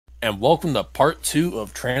and welcome to part 2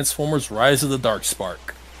 of Transformers Rise of the Darkspark.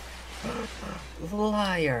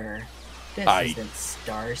 Liar. This I, isn't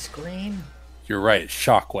Starscream. you're right, it's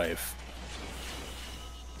Shockwave.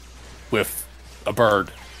 With a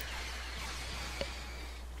bird.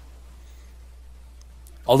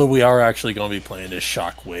 Although we are actually going to be playing as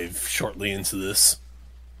Shockwave shortly into this.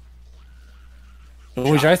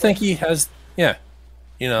 Which I think he has, okay.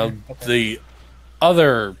 The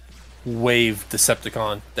other wave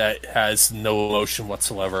Decepticon that has no emotion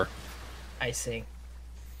whatsoever. I see.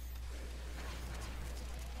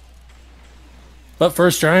 But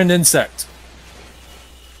first, giant insect.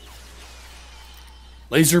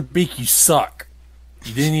 Laserbeak, you suck.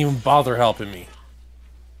 You didn't even bother helping me.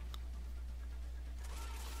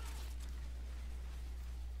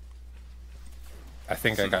 I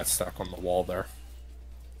think I got stuck on the wall there.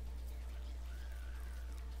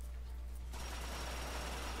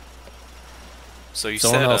 So you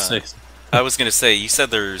Someone said, else I was going to say, you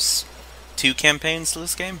said there's 2 campaigns to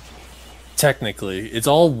this game? technically, it's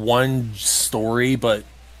all one story, but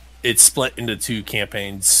it's split into 2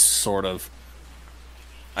 campaigns, sort of.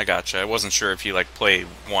 I gotcha. I wasn't sure if you, like, play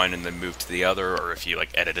one and then move to the other, or if you, like,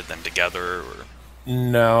 edited them together, or...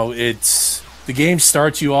 No, it's... The game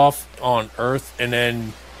starts you off on Earth, and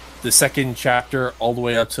then the second chapter, all the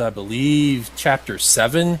way up to, I believe, chapter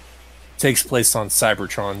 7, takes place on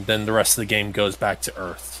Cybertron. Then the rest of the game goes back to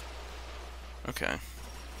Earth. Okay.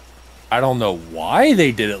 I don't know why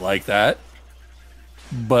they did it like that,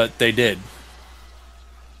 but they did.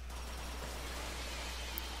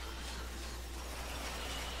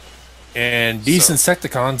 And these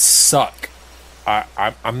Insecticons suck.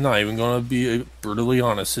 I'm not even going to be brutally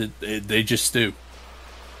honest. They just do.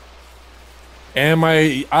 And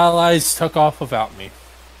my allies took off without me.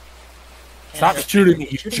 Stop shooting me,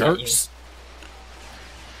 you jerks.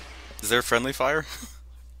 Is there friendly fire?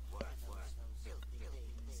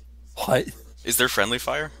 What? Is there friendly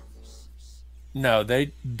fire? No,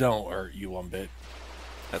 they don't hurt you one bit.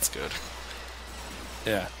 That's good.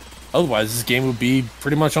 Yeah. Otherwise, this game would be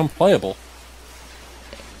pretty much unplayable.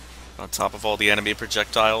 On top of all the enemy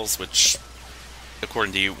projectiles, which,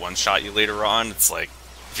 according to you, one-shot you later on, it's like,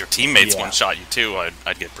 if your teammates one-shot you too,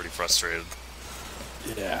 I'd get pretty frustrated.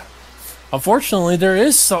 Yeah. Unfortunately, there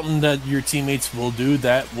is something that your teammates will do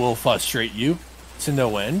that will frustrate you to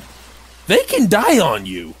no end. They can die on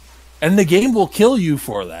you, and the game will kill you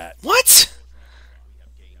for that. What?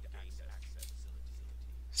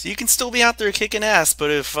 So you can still be out there kicking ass, but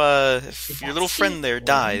if your little friend there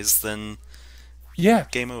dies, then yeah,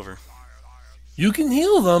 game over. You can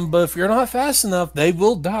heal them, but if you're not fast enough, they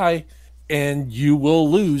will die, and you will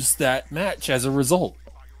lose that match as a result.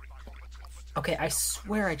 Okay, I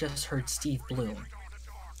swear I just heard Steve Bloom.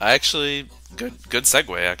 I actually, good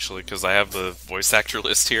segue actually, because I have the voice actor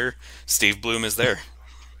list here. Steve Bloom is there.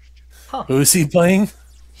 Huh. Who is he playing?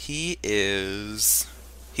 He is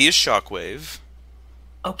Shockwave.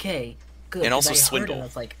 Okay, good. And also I Swindle.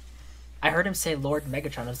 Heard him, I heard him say Lord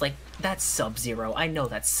Megatron. I was like, that's Sub-Zero. I know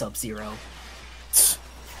that's Sub-Zero.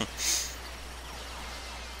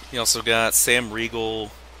 You also got Sam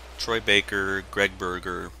Riegel, Troy Baker, Greg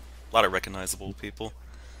Berger. A lot of recognizable people.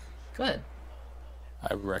 Good.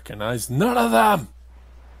 I recognize none of them.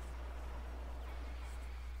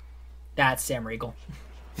 That's Sam Riegel.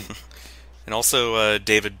 And also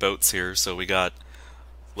David Boat's here, so we got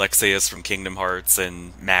Lexaeus from Kingdom Hearts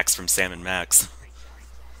and Max from Sam & Max.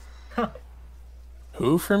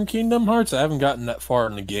 Who from Kingdom Hearts? I haven't gotten that far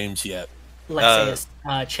in the games yet. Lexaeus,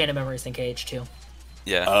 Chain of Memories in KH2.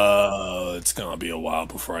 Yeah. It's gonna be a while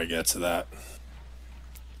before I get to that.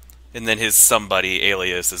 And then his somebody,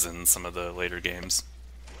 Alias, is in some of the later games.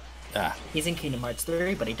 Ah. He's in Kingdom Hearts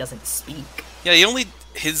 3, but he doesn't speak. Yeah,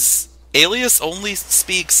 his Alias only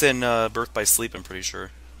speaks in Birth by Sleep, I'm pretty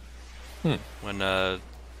sure. When, I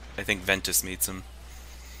think Ventus meets him.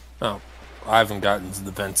 Oh, I haven't gotten to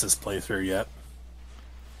the Ventus playthrough yet.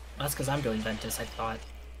 That's because I'm doing Ventus, I thought.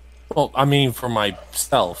 Well, I mean, for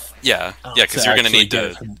myself. Yeah, because you're going to need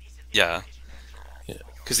to... Yeah.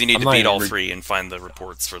 Because you need to beat all 3 and find the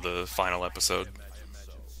reports for the final episode.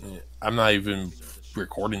 Yeah, I'm not even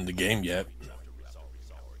recording the game yet.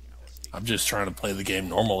 I'm just trying to play the game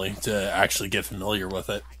normally to actually get familiar with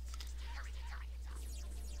it.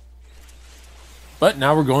 But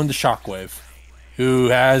now we're going to Shockwave, who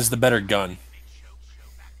has the better gun.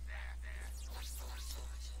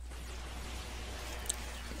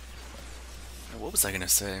 What was I going to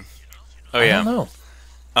say? Oh, yeah. I don't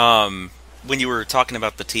know. When you were talking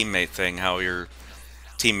about the teammate thing, how your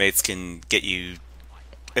teammates can get you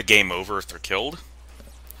a game over if they're killed.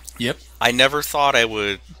 Yep. I never thought I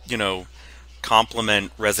would,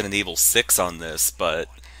 compliment Resident Evil 6 on this, but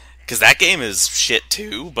because that game is shit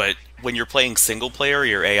too, but when you're playing single player,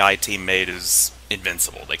 your AI teammate is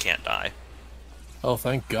invincible. They can't die. Oh,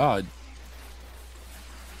 thank God.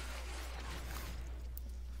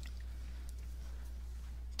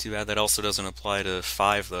 Too bad that also doesn't apply to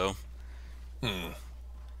 5, though. Hmm.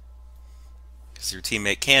 Because your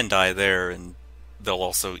teammate can die there, and they'll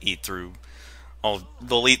also eat through...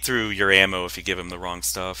 they'll eat through your ammo if you give them the wrong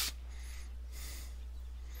stuff.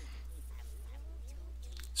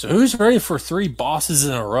 So who's ready for 3 bosses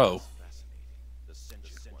in a row?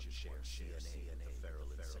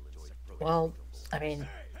 Well, I mean,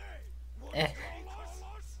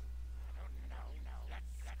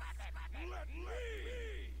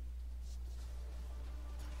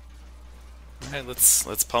 Alright,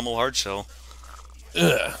 let's pummel Hardshell.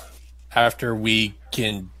 Ugh. After we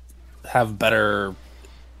can have better...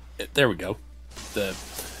 There we go.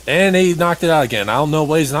 And he knocked it out again. I don't know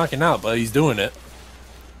what he's knocking out, but he's doing it.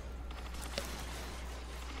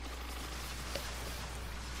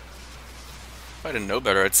 If I didn't know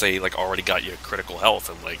better, I'd say he like already got you critical health,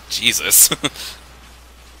 and like, Jesus.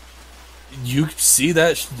 You see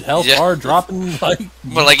that health Yeah. bar dropping like...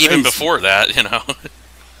 But like even crazy. before that, you know.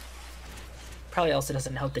 probably also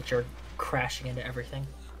doesn't help that you're crashing into everything.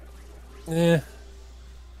 Yeah.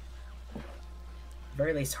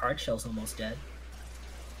 Very least, Hardshell's almost dead.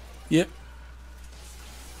 Yep.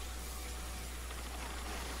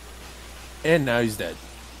 And now he's dead.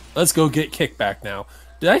 Let's go get Kickback now.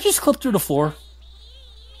 Did I just clip through the floor?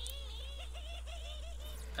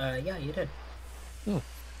 Yeah, you did. That's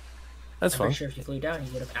I'm fun. pretty sure if you flew down,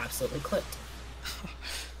 you would have absolutely clipped.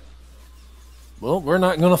 Well, we're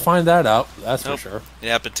not going to find that out. That's Nope. for sure. It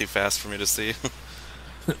happened too fast for me to see.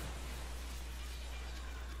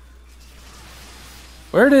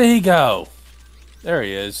 Where did he go? There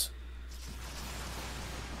he is.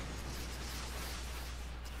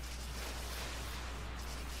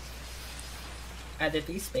 Either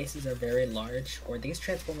these spaces are very large, or these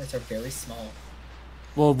transformers are very small.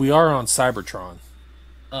 Well, we are on Cybertron.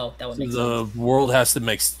 Oh, that would So make the sense. world has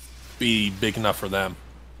to be big enough for them.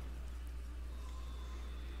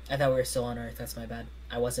 I thought we were still on Earth. That's my bad.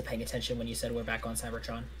 I wasn't paying attention when you said we're back on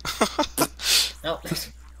Cybertron. Oh,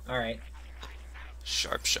 alright.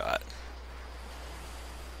 Sharp shot.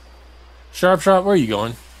 Sharp Shot, where are you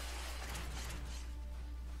going?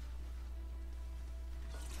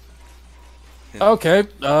 Okay,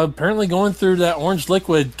 apparently going through that orange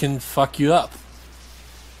liquid can fuck you up.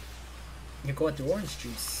 You're going through orange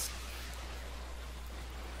juice.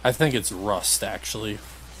 I think it's rust, actually.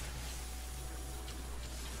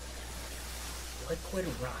 Liquid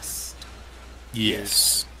rust.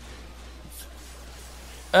 Yes.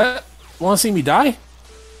 Want to see me die?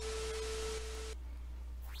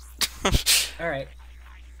 Alright.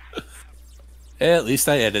 At least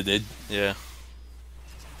I edited. Yeah.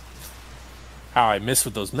 How I missed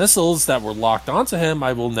with those missiles that were locked onto him,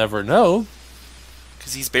 I will never know.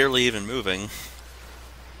 Because he's barely even moving.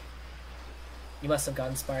 You must have got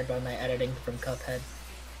inspired by my editing from Cuphead.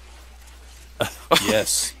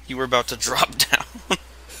 Yes. You were about to drop down.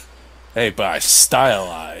 Hey, but I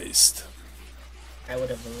stylized. I would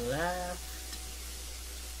have laughed.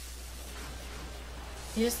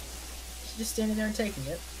 He's just standing there and taking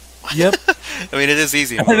it. Yep. I mean, it is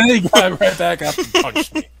easy. And then he got right back up and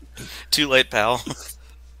punched me. Too late, pal.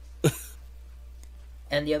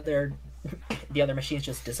 And the other machines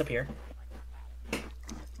just disappear.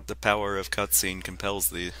 The power of cutscene compels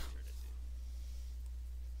thee.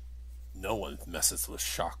 No one messes with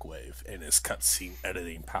Shockwave and his cutscene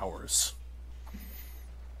editing powers.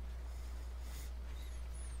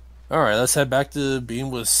 Alright, let's head back to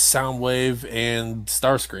being with Soundwave and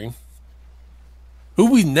Starscream.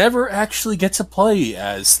 Who we never actually get to play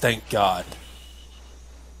as, thank God.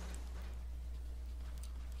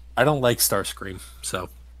 I don't like Starscream, so...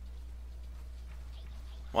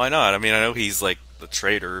 Why not? I mean, I know he's like the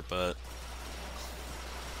traitor, but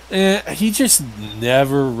he just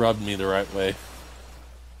never rubbed me the right way.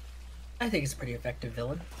 I think he's a pretty effective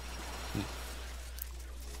villain.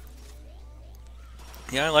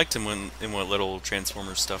 yeah, I liked him in what little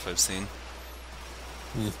Transformers stuff I've seen.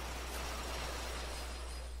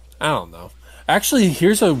 I don't know. Actually,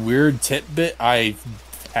 here's a weird tidbit I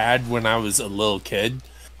had when I was a little kid.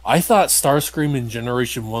 I thought Starscream in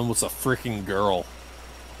Generation 1 was a freaking girl.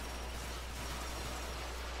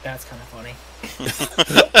 That's kind of funny.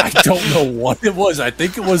 I don't know what it was. I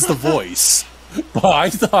think it was the voice. But I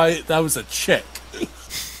thought that was a chick.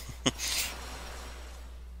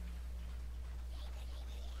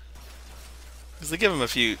 They give him a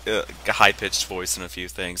few a high-pitched voice in a few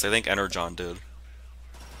things. I think Energon did.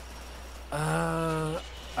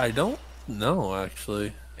 I don't know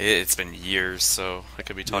actually. It's been years, so I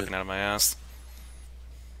could be talking out of my ass.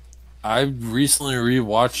 I recently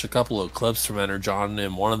rewatched a couple of clips from Energon,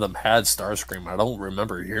 and one of them had Starscream. I don't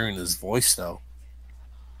remember hearing his voice though.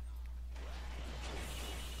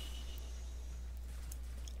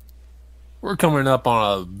 We're coming up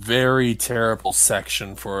on a very terrible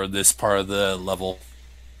section for this part of the level,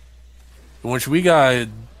 in which we got.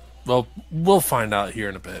 Well, we'll find out here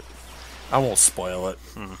in a bit. I won't spoil it.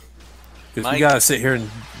 Because we gotta sit here and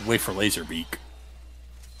wait for Laserbeak.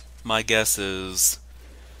 My guess is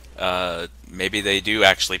maybe they do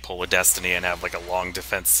actually pull a Destiny and have like a long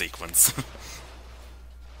defense sequence.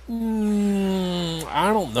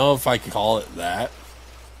 I don't know if I can call it that.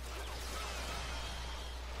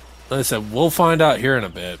 Like I said, we'll find out here in a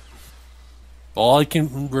bit. All I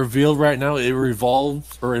can reveal right now, it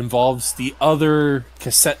involves the other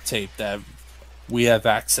cassette tape that we have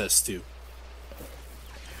access to.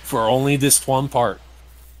 For only this one part.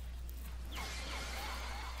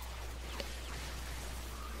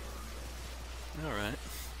 Alright.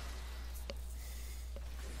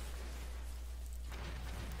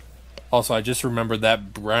 Also, I just remembered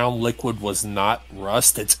that brown liquid was not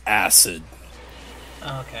rust, it's acid.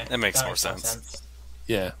 Oh, okay. That makes more sense.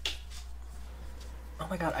 Yeah. Oh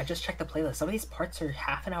my god, I just checked the playlist. Some of these parts are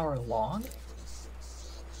half an hour long?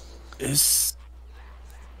 Is...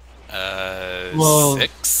 Well,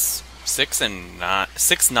 6,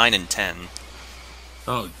 9, and 10.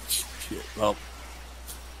 Oh, shit. Well,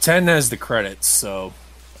 10 has the credits, so...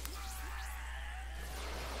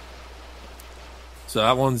 So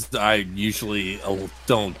that one's... I usually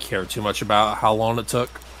don't care too much about how long it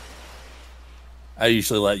took. I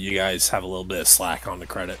usually let you guys have a little bit of slack on the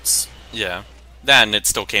credits. Yeah. Then it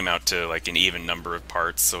still came out to like an even number of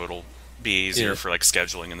parts, so it'll be easier for like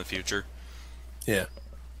scheduling in the future. Yeah.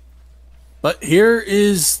 But here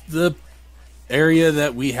is the area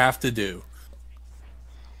that we have to do.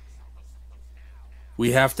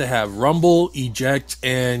 We have to have Rumble, eject,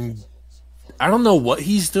 and I don't know what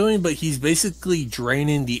he's doing, but he's basically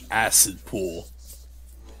draining the acid pool.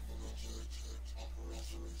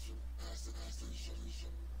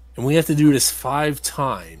 And we have to do this 5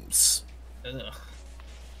 times. Ugh.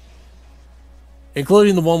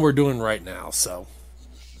 Including the one we're doing right now, so.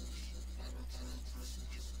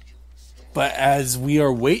 But as we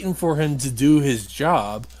are waiting for him to do his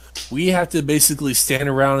job, we have to basically stand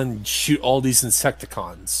around and shoot all these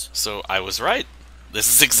Insecticons. So I was right.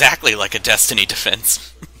 This is exactly like a Destiny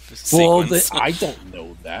defense Well, sequence. I don't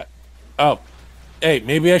know that. Oh, hey,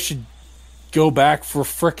 maybe I should go back for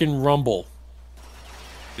frickin' Rumble.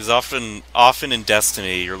 Because often in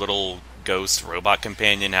Destiny, your little ghost robot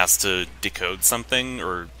companion has to decode something,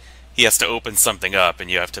 or he has to open something up, and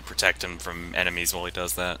you have to protect him from enemies while he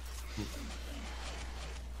does that.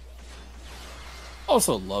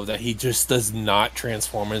 Also love that he just does not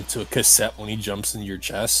transform into a cassette when he jumps in your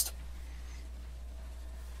chest.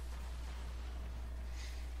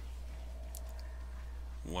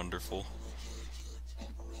 Wonderful.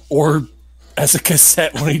 Or as a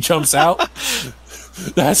cassette when he jumps out.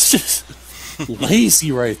 That's just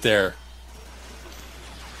lazy right there.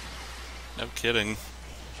 No kidding.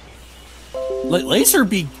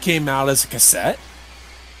 Laserbeak came out as a cassette.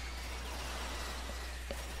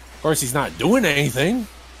 Of course, he's not doing anything.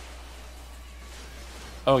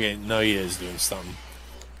 Okay, no, he is doing something.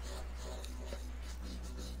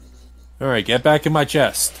 Alright, get back in my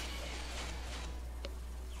chest.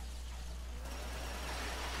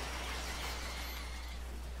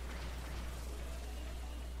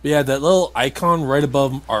 But yeah, that little icon right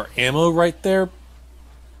above our ammo right there.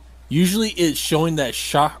 Usually it's showing that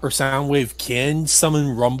shock or sound wave can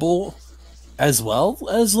summon Rumble as well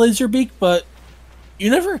as Laserbeak, but you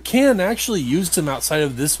never can actually use them outside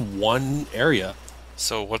of this one area.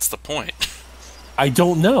 So what's the point? I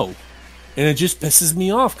don't know. And it just pisses me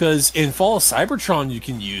off, because in Fall of Cybertron you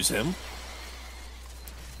can use him.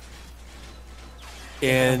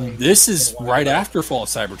 And this is right after Fall of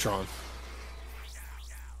Cybertron.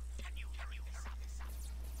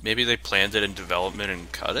 Maybe they planned it in development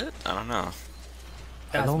and cut it? I don't know.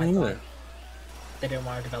 That I was don't my either. thought. They didn't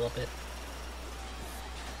want to develop it.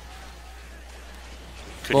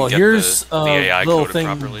 Couldn't Well, get here's the AI little coded thing.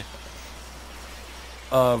 properly.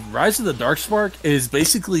 Rise of the Darkspark is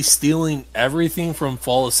basically stealing everything from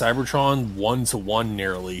Fall of Cybertron 1-to-1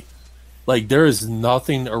 nearly. Like, there is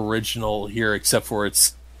nothing original here except for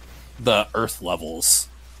its the Earth levels.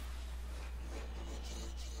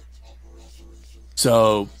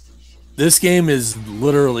 So, This game is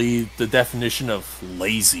literally the definition of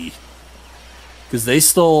lazy. Because they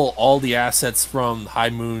stole all the assets from High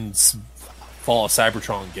Moon's Fall of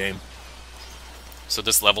Cybertron game. So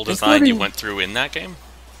this level design you went through in that game?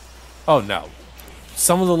 Oh, no.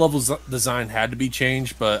 Some of the levels design had to be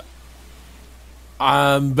changed, but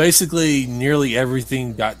basically nearly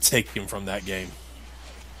everything got taken from that game.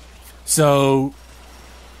 So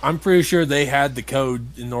I'm pretty sure they had the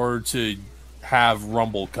code in order to have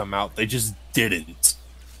Rumble come out. They just didn't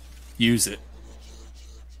use it.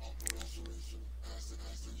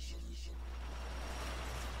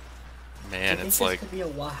 Man, it's like... could be a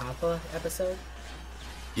Wahapa episode?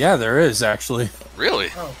 Yeah, there is, actually. Really?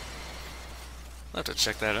 Oh. I'll have to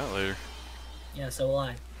check that out later. Yeah, so will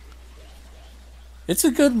I. It's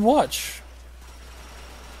a good watch.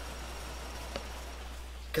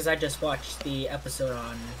 Because I just watched the episode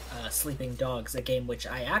on Sleeping Dogs, a game which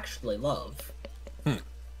I actually love. I've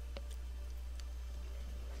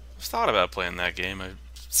thought about playing that game. I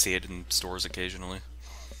see it in stores occasionally.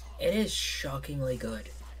 It is shockingly good.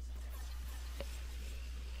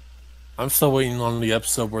 I'm still waiting on the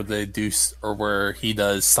episode where they do, or where he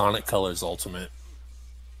does Sonic Colors Ultimate.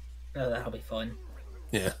 Oh, that'll be fun.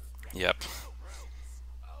 Yeah. Yep.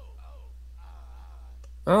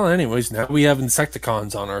 Well, anyways, now we have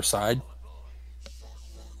Insecticons on our side.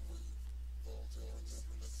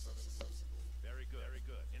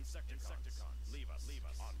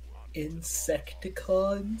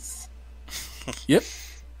 Insecticons? Yep.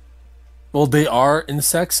 Well, they are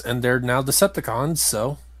insects, and they're now Decepticons,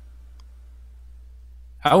 so...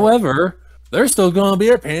 However, they're still going to be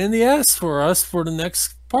a pain in the ass for us for the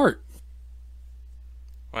next part.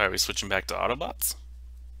 Why, are we switching back to Autobots?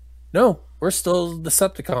 No, we're still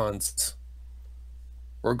Decepticons.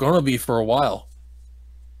 We're going to be for a while.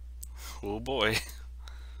 Oh boy.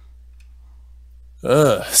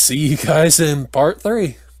 See you guys in part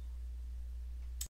 3.